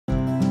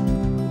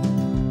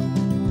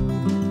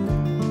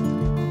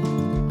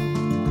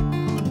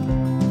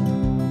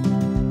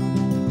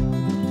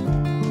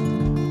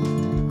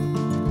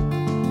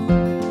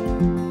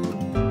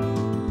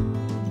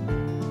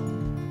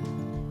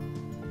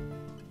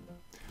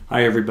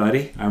Hi,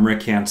 everybody. I'm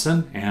Rick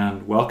Hanson,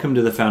 and welcome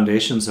to the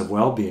Foundations of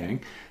Wellbeing.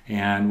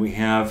 And we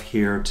have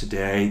here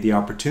today the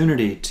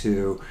opportunity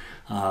to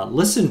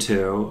listen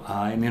to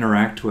and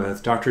interact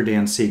with Dr.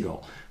 Dan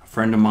Siegel, a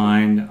friend of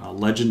mine, a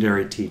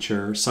legendary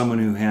teacher, someone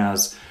who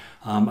has,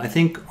 I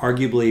think,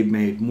 arguably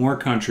made more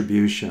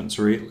contributions,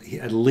 or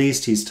at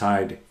least he's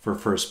tied for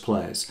first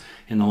place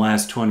in the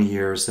last 20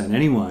 years than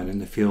anyone in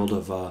the field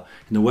of,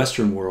 in the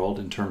Western world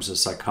in terms of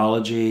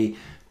psychology,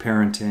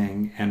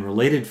 parenting, and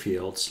related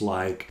fields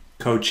like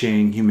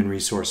coaching, human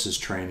resources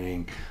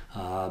training,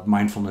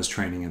 mindfulness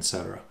training,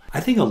 etc. I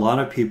think a lot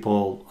of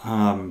people,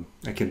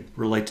 I can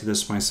relate to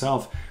this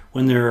myself,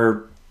 when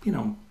they're,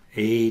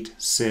 8,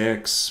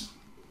 6,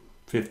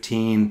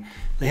 15,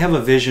 they have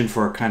a vision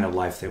for a kind of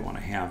life they want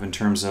to have in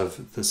terms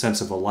of the sense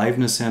of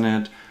aliveness in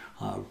it,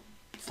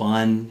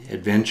 fun,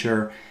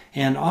 adventure,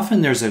 and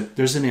often there's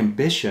an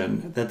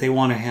ambition that they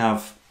want to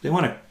have. They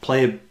want to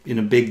play in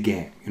a big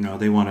game.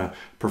 They want to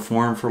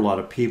perform for a lot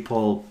of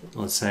people.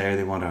 Let's say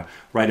they want to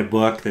write a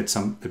book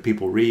that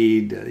people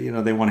read.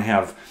 They want to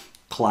have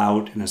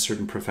clout in a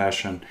certain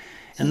profession.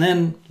 And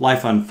then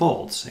life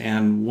unfolds,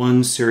 and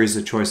one series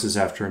of choices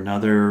after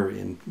another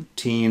in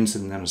teens,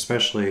 and then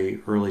especially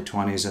early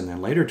 20s and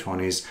then later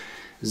 20s,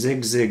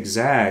 zig, zig,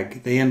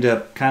 zag, they end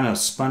up kind of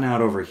spun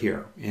out over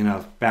here in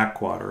a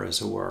backwater,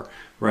 as it were,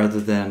 rather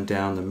than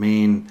down the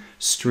main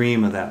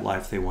stream of that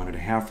life they wanted to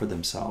have for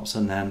themselves.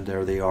 And then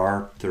there they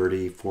are,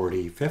 30,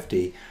 40,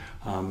 50.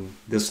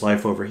 This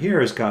life over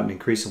here has gotten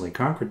increasingly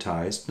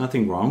concretized.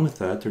 Nothing wrong with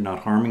that. They're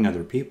not harming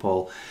other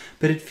people,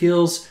 but it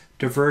feels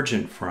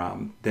divergent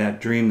from that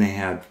dream they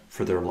had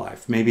for their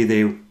life. Maybe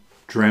they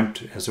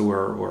dreamt, as it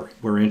were, or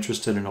were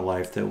interested in a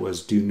life that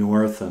was due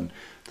north, and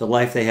the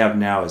life they have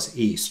now is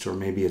east, or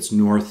maybe it's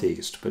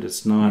northeast, but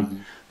it's not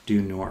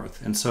due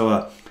north. And so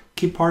a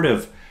key part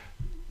of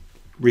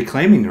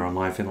reclaiming their own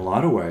life in a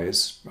lot of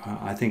ways,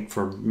 I think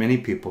for many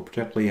people,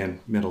 particularly in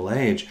middle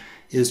age,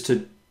 is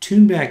to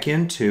tune back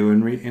into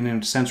and in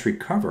a sense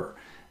recover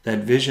that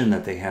vision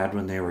that they had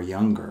when they were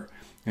younger.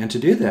 And to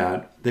do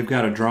that, they've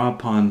got to draw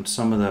upon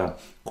some of the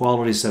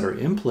qualities that are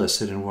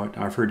implicit in what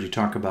I've heard you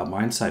talk about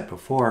mindset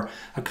before,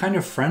 a kind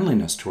of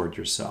friendliness toward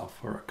yourself,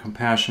 or a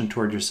compassion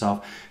toward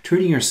yourself,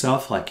 treating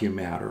yourself like you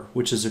matter,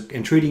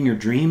 and treating your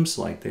dreams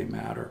like they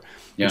matter,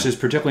 which is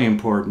particularly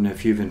important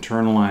if you've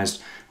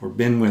internalized or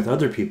been with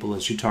other people,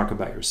 as you talk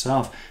about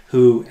yourself,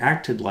 who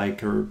acted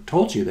like or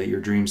told you that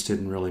your dreams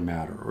didn't really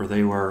matter, or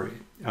they were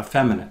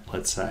effeminate,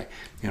 let's say,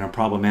 in a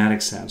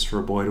problematic sense for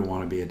a boy to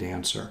want to be a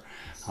dancer.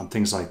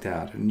 Things like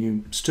that. And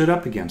you stood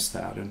up against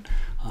that. And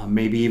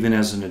maybe even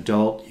as an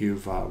adult,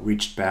 you've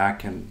reached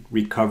back and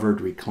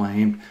recovered,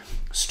 reclaimed,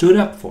 stood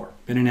up for,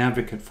 been an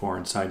advocate for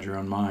inside your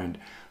own mind,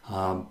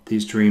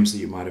 these dreams that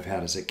you might have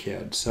had as a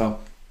kid. So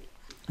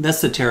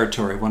that's the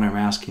territory of what I'm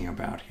asking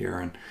about here.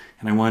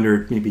 And I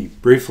wondered, maybe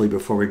briefly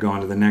before we go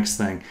on to the next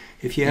thing,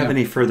 if you have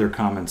any further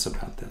comments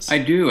about this. I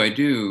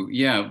do.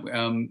 Yeah.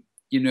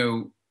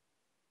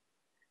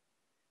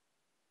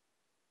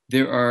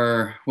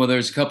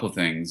 There's a couple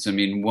things. I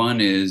mean, one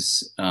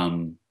is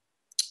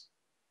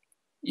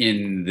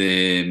in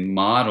the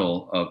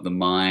model of the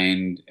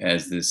mind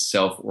as this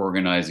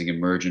self-organizing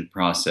emergent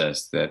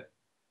process that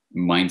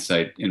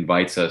Mindsight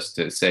invites us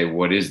to say,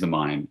 what is the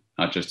mind?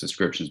 Not just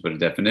descriptions, but a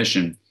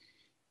definition.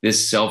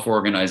 This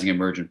self-organizing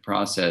emergent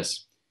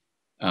process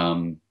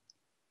will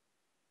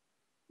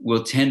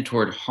tend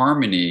toward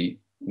harmony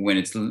when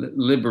it's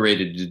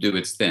liberated to do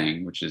its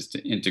thing, which is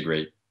to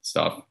integrate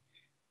stuff.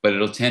 But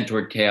it'll tend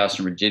toward chaos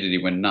and rigidity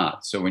when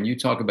not. So when you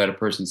talk about a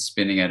person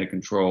spinning out of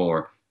control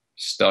or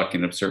stuck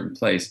in a certain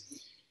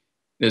place,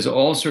 there's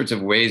all sorts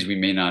of ways we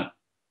may not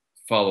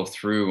follow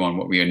through on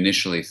what we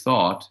initially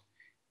thought,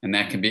 and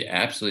that can be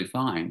absolutely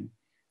fine.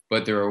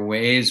 But there are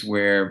ways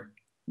where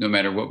no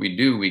matter what we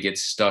do, we get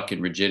stuck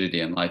in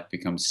rigidity and life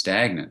becomes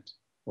stagnant,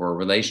 or a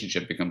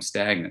relationship becomes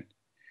stagnant,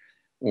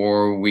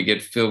 or we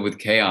get filled with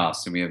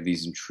chaos and we have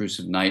these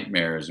intrusive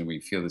nightmares and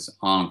we feel this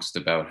angst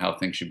about how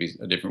things should be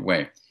a different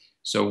way.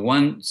 So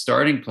one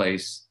starting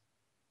place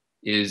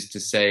is to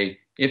say,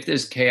 if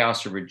there's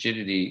chaos or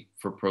rigidity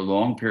for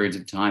prolonged periods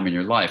of time in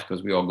your life,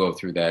 because we all go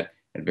through that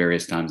at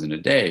various times in a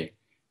day,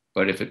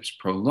 but if it's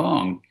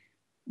prolonged,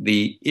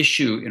 the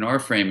issue in our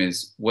frame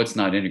is what's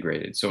not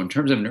integrated. So in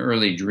terms of an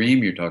early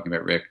dream you're talking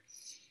about, Rick,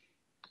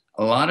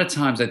 a lot of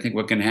times I think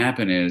what can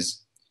happen is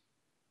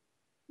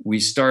we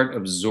start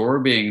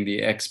absorbing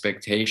the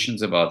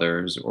expectations of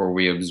others, or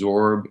we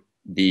absorb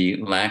the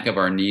lack of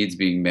our needs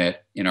being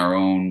met in our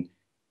own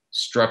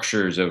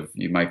structures of,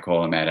 you might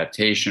call them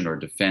adaptation or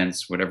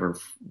defense, whatever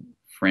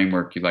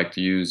framework you like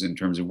to use in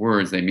terms of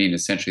words, they mean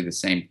essentially the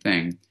same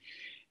thing.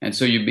 And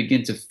so you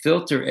begin to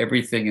filter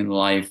everything in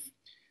life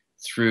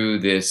through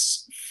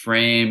this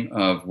frame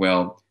of,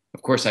 well,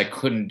 of course I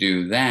couldn't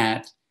do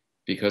that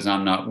because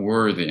I'm not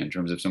worthy, in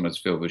terms of someone's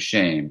filled with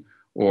shame.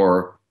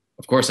 Or,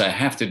 of course I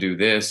have to do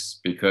this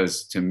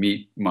because to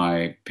meet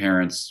my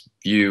parents'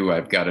 view,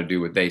 I've got to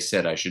do what they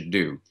said I should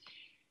do.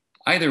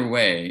 Either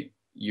way,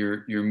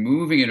 you're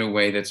moving in a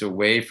way that's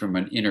away from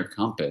an inner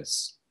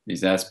compass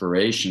these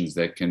aspirations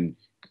that can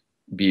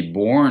be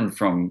born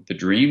from the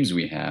dreams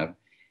we have.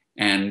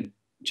 And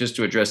just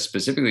to address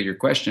specifically your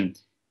question,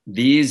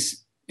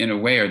 these, in a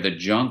way, are the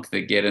junk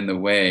that get in the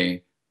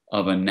way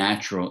of a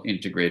natural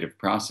integrative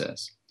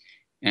process.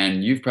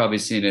 And you've probably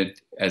seen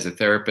it as a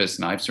therapist,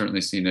 and I've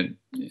certainly seen it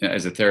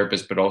as a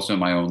therapist, but also in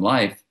my own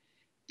life,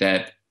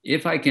 that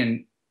if I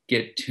can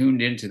get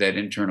tuned into that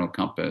internal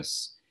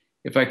compass,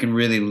 if I can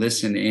really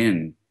listen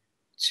in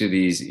to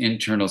these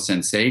internal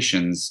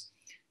sensations,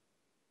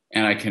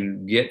 and I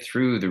can get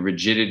through the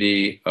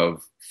rigidity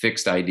of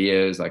fixed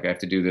ideas, like I have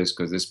to do this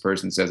because this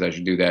person says I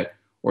should do that,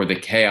 or the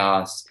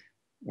chaos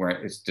where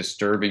it's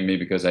disturbing me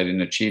because I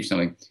didn't achieve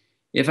something.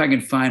 If I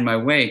can find my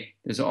way,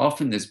 there's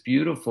often this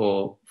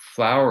beautiful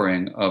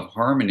flowering of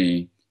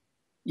harmony,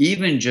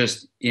 even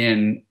just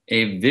in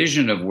a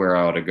vision of where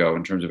I ought to go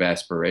in terms of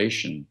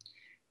aspiration.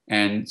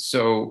 And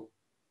so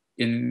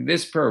in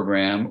this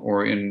program,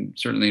 or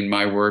certainly in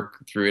my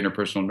work through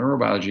interpersonal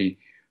neurobiology,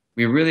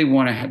 we really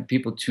want to have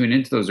people tune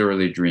into those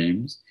early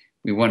dreams.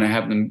 We want to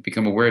have them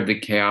become aware of the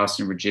chaos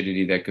and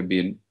rigidity that could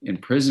be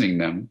imprisoning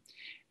them.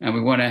 And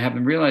we want to have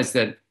them realize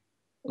that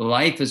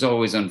life is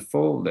always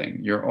unfolding.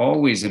 You're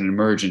always in an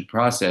emergent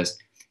process.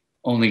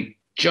 Only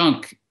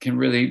junk can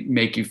really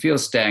make you feel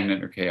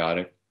stagnant or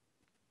chaotic.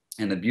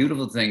 And the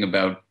beautiful thing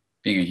about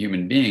being a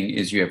human being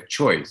is you have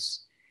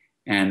choice.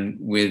 And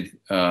with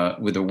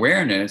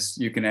awareness,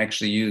 you can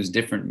actually use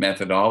different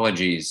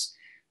methodologies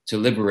to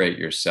liberate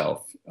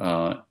yourself.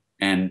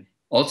 And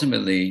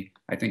ultimately,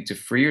 I think to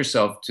free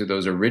yourself to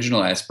those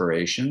original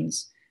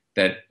aspirations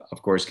that,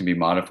 of course, can be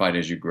modified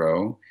as you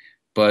grow,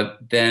 but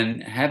then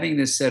having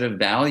this set of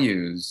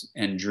values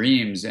and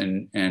dreams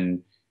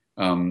and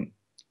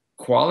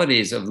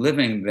qualities of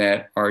living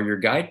that are your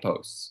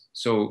guideposts.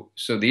 So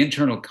the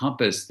internal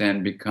compass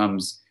then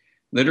becomes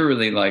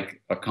literally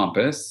like a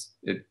compass.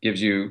 It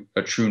gives you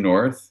a true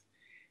north.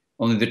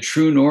 Only the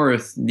true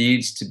north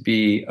needs to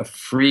be a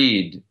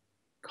freed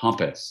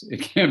compass.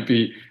 It can't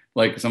be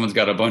like someone's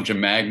got a bunch of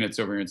magnets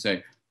over here and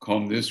say,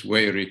 come this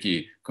way,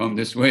 Ricky, come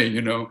this way.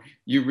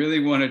 You really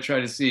want to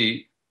try to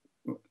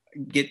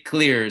get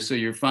clear, so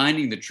you're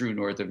finding the true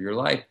north of your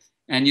life.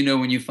 And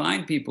when you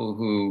find people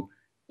who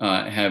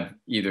have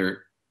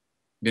either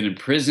been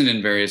imprisoned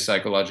in various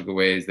psychological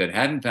ways that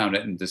hadn't found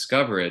it and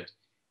discover it,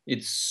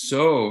 it's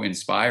so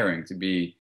inspiring to be